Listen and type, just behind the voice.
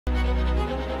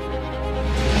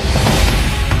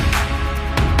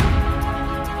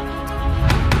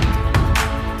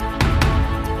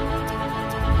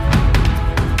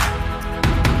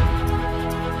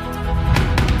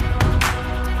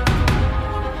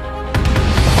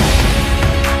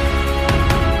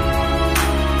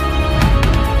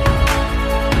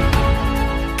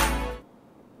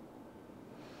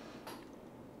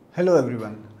Hello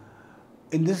everyone.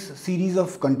 In this series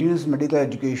of continuous medical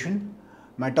education,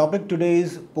 my topic today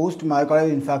is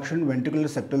post-myocardial infarction ventricular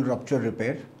septal rupture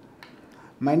repair.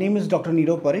 My name is Dr.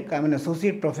 Neerav Parikh. I am an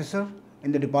associate professor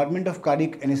in the Department of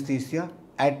Cardiac Anesthesia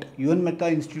at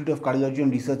UNMICRC Institute of Cardiology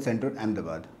and Research Center,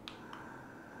 Ahmedabad.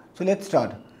 So let's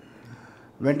start.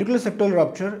 Ventricular septal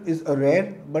rupture is a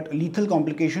rare but lethal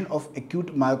complication of acute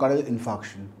myocardial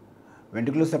infarction.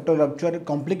 Ventricular septal rupture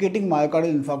complicating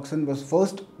myocardial infarction was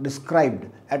first described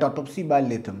at autopsy by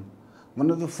Latham. One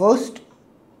of the first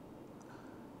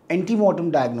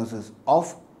ante-mortem diagnosis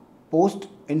of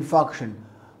post-infarction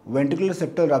ventricular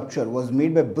septal rupture was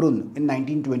made by Brunn in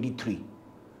 1923.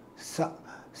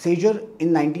 Sager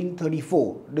in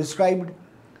 1934 described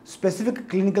specific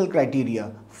clinical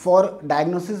criteria for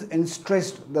diagnosis and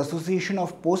stressed the association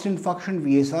of post-infarction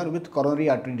VSR with coronary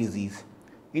artery disease.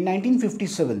 In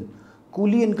 1957,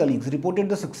 Cooley and colleagues reported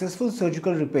the successful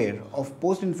surgical repair of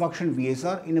post-infarction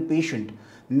VSR in a patient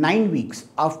 9 weeks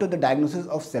after the diagnosis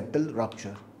of septal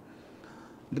rupture.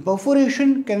 The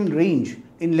perforation can range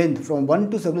in length from 1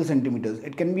 to several centimeters.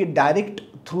 It can be a direct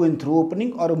through and through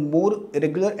opening or a more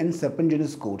irregular and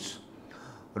serpentinous course.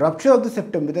 Rupture of the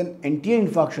septum with an anterior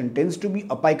infarction tends to be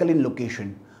apical in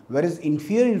location, whereas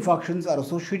inferior infarctions are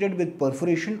associated with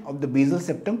perforation of the basal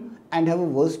septum and have a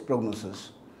worse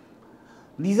prognosis.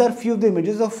 These are few of the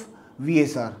images of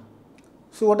VSR.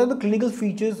 So what are the clinical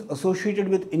features associated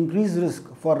with increased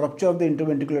risk for rupture of the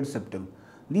interventricular septum?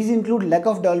 These include lack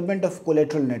of development of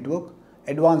collateral network,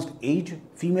 advanced age,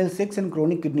 female sex and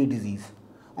chronic kidney disease.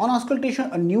 On auscultation,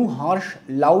 a new harsh,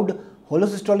 loud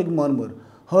holosystolic murmur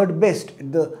heard best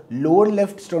at the lower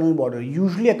left sternal border,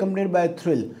 usually accompanied by a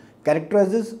thrill,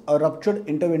 characterizes a ruptured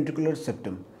interventricular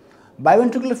septum.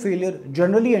 Biventricular failure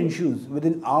generally ensues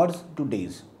within hours to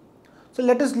days. So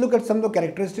let us look at some of the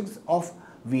characteristics of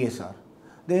VSR.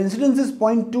 The incidence is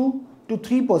 0.2 to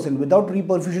 3% without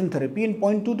reperfusion therapy and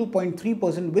 0.2 to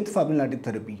 0.3% with fibrinolytic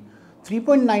therapy,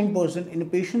 3.9% in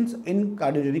patients in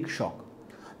cardiogenic shock.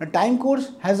 The time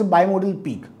course has a bimodal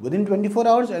peak within 24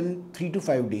 hours and 3 to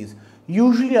 5 days,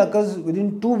 usually occurs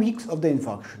within 2 weeks of the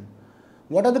infarction.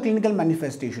 What are the clinical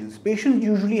manifestations? Patients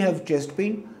usually have chest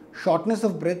pain, shortness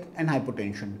of breath and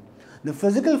hypotension. The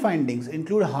physical findings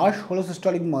include harsh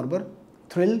holosystolic murmur,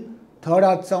 thrill, third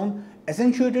heart sound,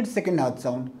 accentuated second heart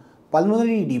sound,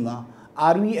 pulmonary edema,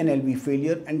 RV and LV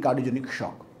failure and cardiogenic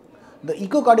shock. The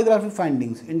echocardiographic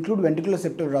findings include ventricular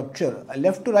septal rupture, a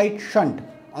left to right shunt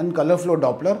on color flow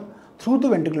Doppler through the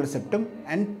ventricular septum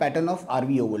and pattern of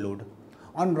RV overload.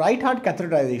 On right heart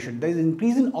catheterization, there is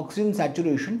increase in oxygen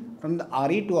saturation from the RA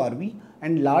to RV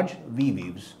and large V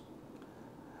waves.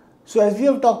 So as we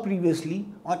have talked previously,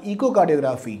 on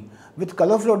echocardiography with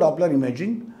color flow Doppler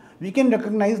imaging, we can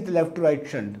recognize the left to right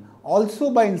shunt. Also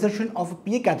by insertion of a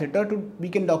PA catheter, we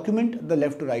can document the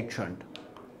left to right shunt.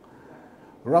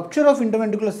 Rupture of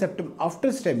interventricular septum after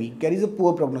STEMI carries a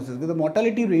poor prognosis with a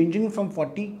mortality ranging from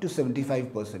 40 to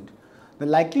 75%. The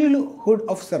likelihood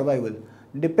of survival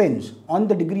depends on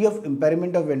the degree of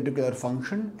impairment of ventricular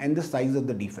function and the size of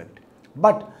the defect.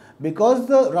 But because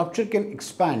the rupture can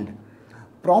expand,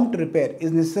 prompt repair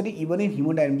is necessary even in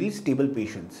hemodynamically stable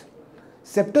patients.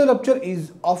 Septal rupture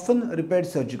is often repaired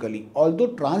surgically, although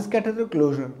transcatheter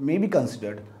closure may be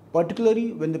considered,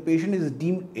 particularly when the patient is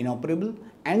deemed inoperable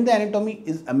and the anatomy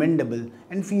is amendable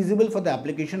and feasible for the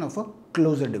application of a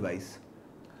closure device.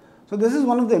 So this is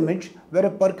one of the image where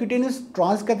a percutaneous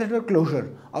transcatheter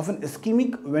closure of an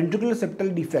ischemic ventricular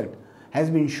septal defect has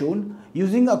been shown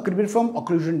using a cribriform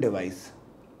occlusion device.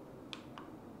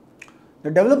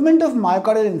 The development of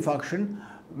myocardial infarction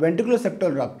ventricular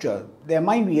septal rupture, the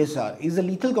MI-VSR, is a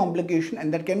lethal complication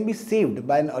and that can be saved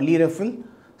by an early referral,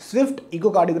 swift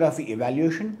echocardiography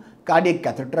evaluation, cardiac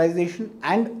catheterization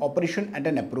and operation at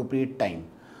an appropriate time.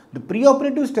 The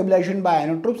preoperative stabilization by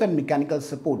inotropes and mechanical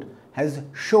support has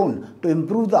shown to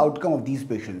improve the outcome of these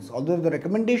patients. Although the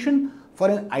recommendation for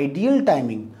an ideal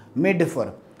timing may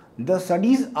differ, the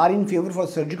studies are in favor for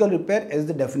surgical repair as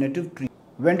the definitive treatment.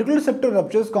 Ventricular septal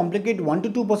ruptures complicate 1 to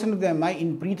 2% of the MI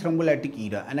in pre-thrombolytic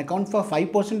era and account for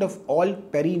 5% of all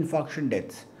peri-infarction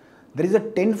deaths. There is a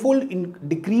tenfold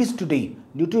decrease today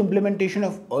due to implementation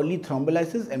of early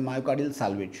thrombolysis and myocardial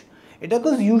salvage. It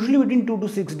occurs usually within 2 to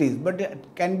 6 days, but it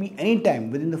can be any time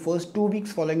within the first 2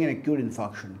 weeks following an acute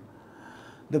infarction.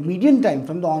 The median time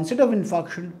from the onset of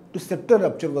infarction to septal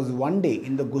rupture was 1 day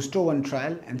in the GUSTO-1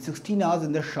 trial and 16 hours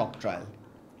in the SHOCK trial.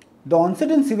 The onset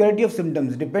and severity of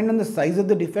symptoms depend on the size of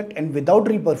the defect, and without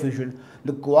reperfusion,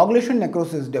 the coagulation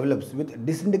necrosis develops with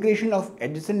disintegration of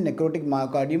adjacent necrotic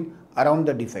myocardium around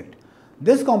the defect.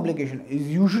 This complication is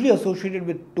usually associated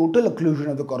with total occlusion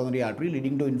of the coronary artery,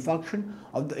 leading to infarction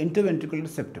of the interventricular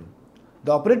septum.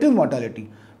 The operative mortality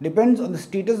depends on the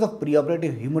status of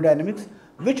preoperative hemodynamics,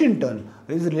 which in turn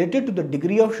is related to the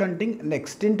degree of shunting and the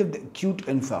extent of the acute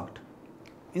infarct.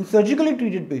 In surgically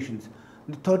treated patients,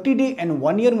 the 30-day and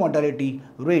 1-year mortality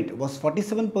rate was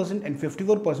 47% and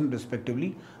 54%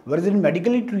 respectively, whereas in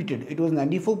medically treated it was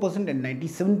 94% and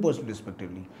 97%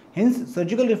 respectively. Hence,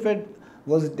 surgical repair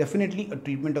was definitely a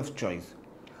treatment of choice.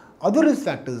 Other risk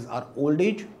factors are old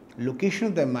age, location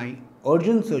of the MI,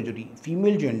 urgent surgery,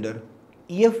 female gender,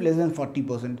 EF less than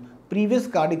 40%, previous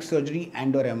cardiac surgery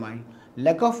and or MI,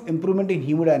 lack of improvement in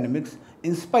hemodynamics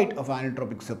in spite of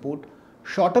inotropic support,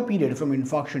 shorter period from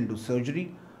infarction to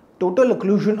surgery, total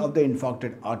occlusion of the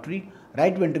infarcted artery,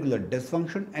 right ventricular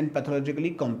dysfunction and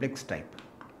pathologically complex type.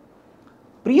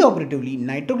 Preoperatively,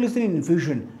 nitroglycerin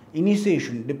infusion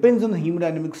initiation depends on the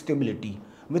hemodynamic stability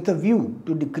with a view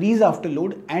to decrease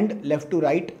afterload and left to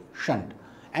right shunt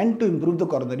and to improve the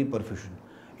coronary perfusion.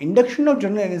 Induction of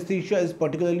general anesthesia is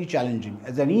particularly challenging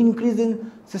as any increase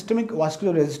in systemic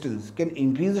vascular resistance can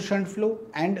increase the shunt flow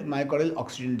and myocardial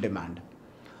oxygen demand.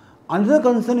 Another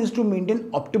concern is to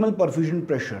maintain optimal perfusion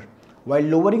pressure while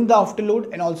lowering the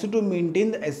afterload and also to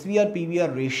maintain the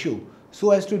SVR-PVR ratio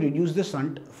so as to reduce the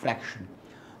shunt fraction.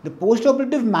 The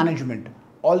postoperative management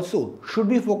also should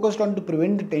be focused on to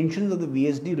prevent the tensions of the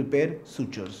VSD repair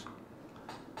sutures.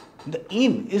 The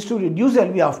aim is to reduce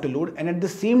LV afterload and at the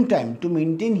same time to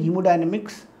maintain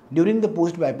hemodynamics during the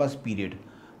post-bypass period.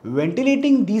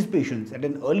 Ventilating these patients at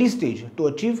an early stage to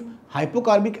achieve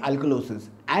hypocarbic alkalosis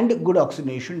and good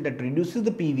oxygenation that reduces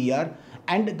the PVR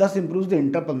and thus improves the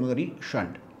intrapulmonary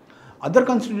shunt. Other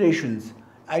considerations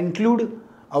include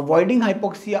avoiding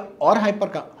hypoxia or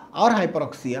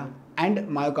hyperoxia and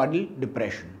myocardial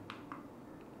depression.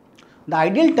 The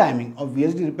ideal timing of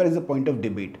VSD repair is a point of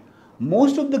debate.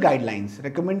 Most of the guidelines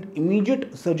recommend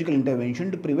immediate surgical intervention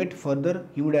to prevent further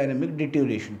hemodynamic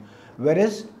deterioration,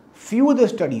 whereas few of the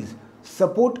studies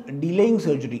support delaying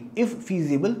surgery if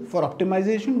feasible for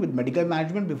optimization with medical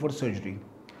management before surgery.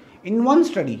 In one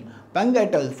study, Pang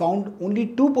et al. Found only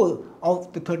 2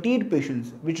 of the 38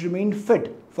 patients which remained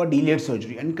fit for delayed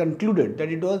surgery and concluded that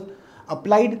it was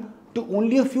applied to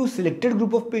only a few selected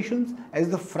group of patients as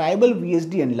the friable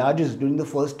VSD enlarges during the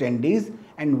first 10 days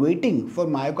and waiting for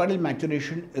myocardial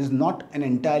maturation is not an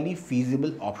entirely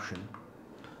feasible option.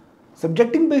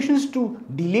 Subjecting patients to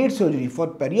delayed surgery for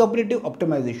perioperative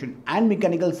optimization and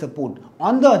mechanical support,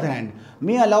 on the other hand,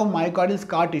 may allow myocardial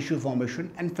scar tissue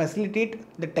formation and facilitate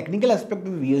the technical aspect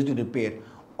of VSD repair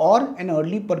or an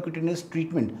early percutaneous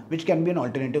treatment, which can be an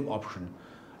alternative option.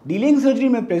 Delaying surgery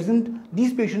may present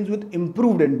these patients with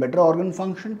improved and better organ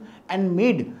function and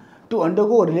made to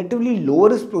undergo a relatively lower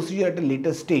risk procedure at a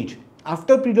later stage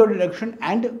after preload reduction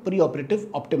and preoperative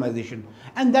optimization,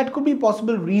 and that could be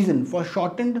possible reason for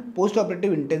shortened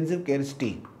postoperative intensive care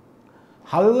stay.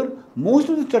 However, most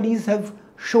of the studies have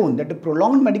shown that a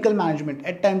prolonged medical management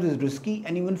at times is risky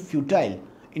and even futile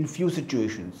in few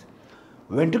situations.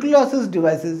 Ventricular assist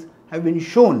devices have been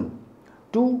shown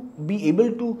to be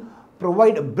able to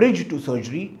provide a bridge to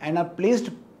surgery and are placed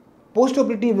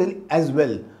postoperatively as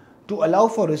well to allow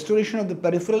for restoration of the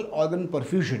peripheral organ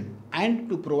perfusion and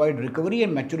to provide recovery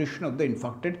and maturation of the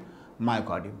infarcted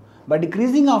myocardium. By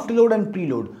decreasing afterload and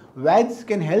preload, VADs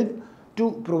can help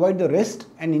to provide the rest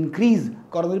and increase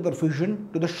coronary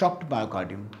perfusion to the shocked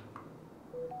myocardium.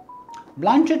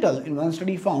 Blanche et al. In one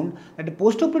study found that the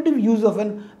postoperative use of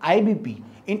an IBP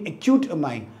in acute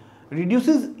MI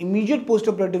reduces immediate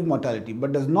postoperative mortality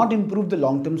but does not improve the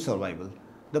long-term survival.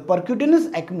 The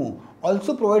percutaneous ECMO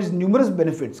also provides numerous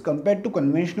benefits compared to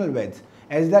conventional VADs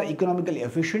as they are economically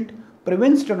efficient,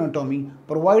 prevent sternotomy,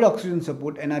 provide oxygen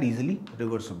support and are easily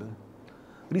reversible.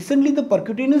 Recently, the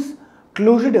percutaneous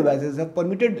closure devices have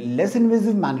permitted less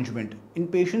invasive management in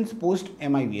patients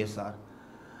post-MI-VSR.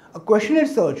 A questionnaire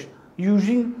search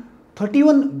using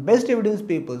 31 best evidence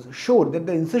papers showed that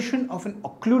the insertion of an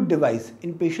occlude device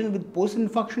in patients with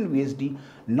post-infarction VSD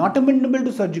not amenable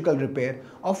to surgical repair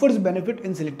offers benefit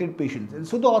in selected patients, and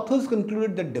so the authors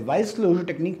concluded that device closure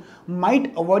technique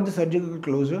might avoid the surgical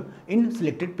closure in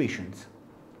selected patients.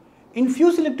 In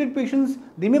few selected patients,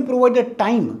 they may provide the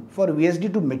time for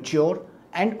VSD to mature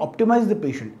and optimize the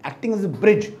patient, acting as a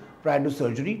bridge prior to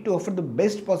surgery to offer the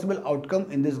best possible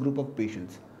outcome in this group of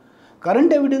patients.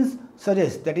 Current evidence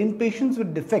suggests that in patients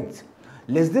with defects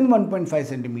less than 1.5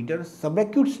 cm,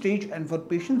 subacute stage and for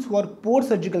patients who are poor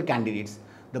surgical candidates,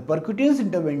 the percutaneous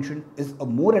intervention is a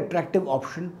more attractive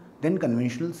option than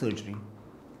conventional surgery.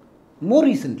 More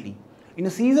recently, In a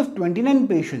series of 29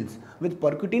 patients with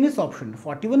percutaneous option,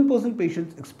 41%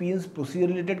 patients experienced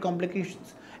procedure-related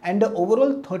complications, and the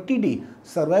overall 30-day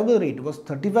survival rate was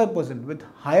 35%, with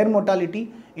higher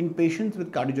mortality in patients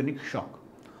with cardiogenic shock.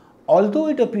 Although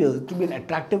it appears to be an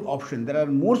attractive option, there are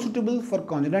more suitable for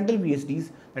congenital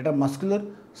VSDs that are muscular,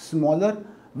 smaller,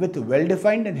 with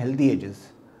well-defined and healthy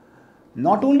edges.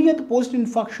 Not only are the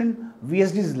post-infarction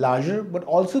VSDs larger, but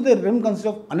also their rim consists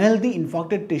of unhealthy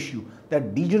infarcted tissue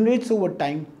that degenerates over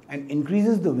time and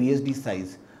increases the VSD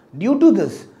size. Due to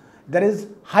this, there is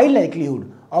high likelihood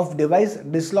of device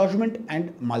dislodgement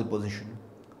and malposition.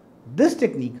 This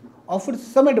technique offers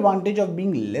some advantage of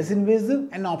being less invasive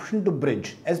and option to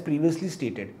bridge, as previously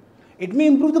stated. It may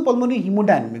improve the pulmonary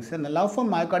hemodynamics and allow for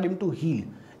myocardium to heal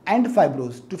and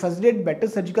fibrose to facilitate better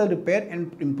surgical repair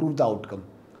and improve the outcome.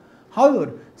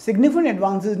 However, significant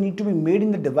advances need to be made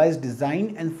in the device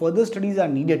design, and further studies are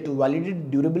needed to validate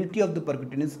the durability of the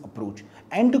percutaneous approach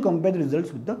and to compare the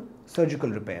results with the surgical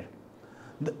repair.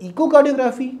 The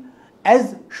echocardiography,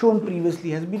 as shown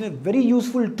previously, has been a very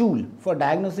useful tool for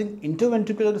diagnosing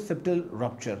interventricular septal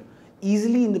rupture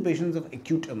easily in the patients of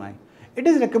acute MI. It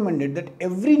is recommended that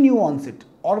every new onset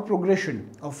or progression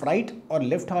of right or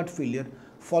left heart failure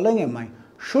following MI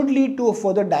should lead to a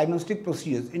further diagnostic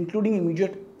procedures, including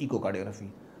immediate echocardiography.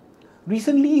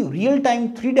 Recently,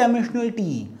 real-time three-dimensional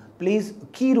TE plays a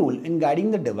key role in guiding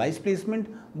the device placement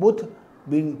both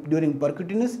during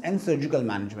percutaneous and surgical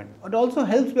management. It also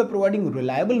helps by providing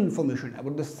reliable information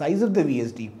about the size of the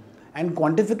VSD and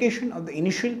quantification of the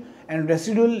initial and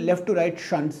residual left to right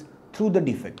shunts through the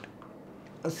defect.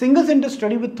 A single-center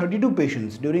study with 32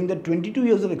 patients during their 22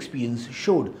 years of experience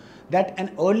showed that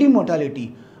an early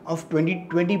mortality of 20%,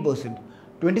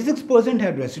 26%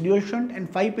 had residual shunt,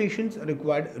 and 5 patients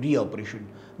required reoperation.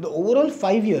 The overall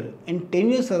 5-year and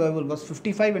 10-year survival was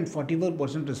 55 and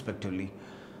 44% respectively.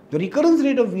 The recurrence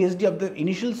rate of VSD after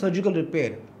initial surgical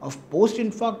repair of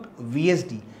post-infarct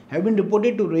VSD have been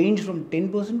reported to range from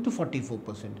 10% to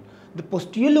 44%. The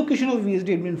posterior location of VSD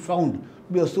had been found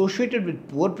to be associated with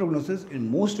poor prognosis in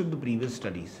most of the previous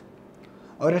studies.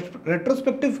 A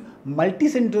retrospective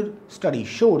multi-center study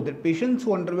showed that patients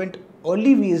who underwent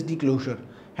early VSD closure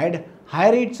had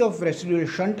higher rates of residual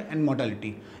shunt and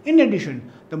mortality. In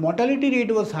addition, the mortality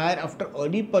rate was higher after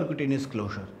early percutaneous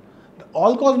closure. The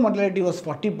all-cause mortality was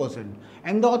 40%,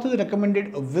 and the authors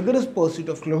recommended a vigorous pursuit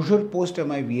of closure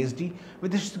post-MI VSD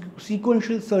with a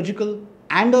sequential surgical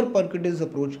and/or percutaneous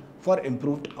approach for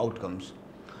improved outcomes.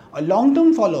 A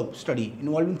long-term follow-up study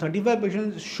involving 35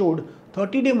 patients showed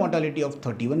 30-day mortality of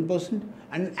 31%,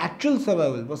 and an actual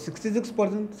survival was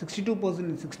 66%, 62%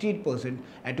 and 68%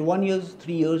 at 1 year,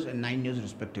 3 years and 9 years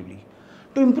respectively.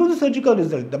 To improve the surgical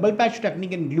result, double patch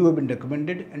technique and glue have been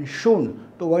recommended and shown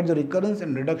to avoid the recurrence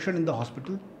and reduction in the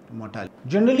hospital mortality.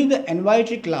 Generally, the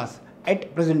NYHA class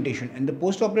at presentation and the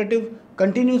postoperative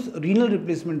continuous renal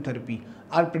replacement therapy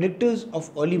are predictors of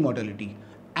early mortality,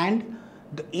 and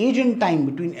the age and time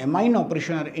between MI and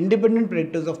operation are independent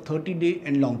predictors of 30-day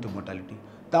and long-term mortality.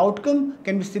 The outcome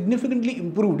can be significantly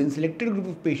improved in selected group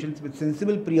of patients with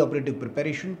sensible preoperative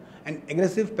preparation and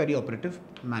aggressive perioperative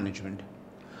management.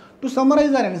 To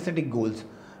summarize our anesthetic goals,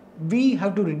 we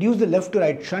have to reduce the left to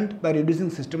right shunt by reducing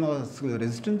system of vascular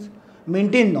resistance,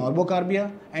 maintain normocarbia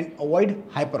and avoid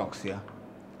hyperoxia.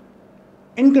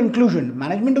 In conclusion,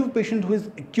 management of a patient who is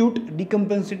acute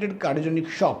decompensated cardiogenic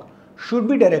shock should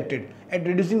be directed at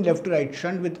reducing left to right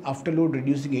shunt with afterload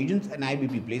reducing agents and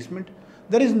IBP placement.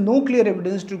 There is no clear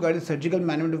evidence to guide the surgical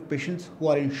management of patients who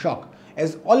are in shock,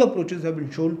 as all approaches have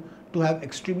been shown to have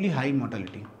extremely high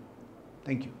mortality.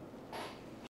 Thank you.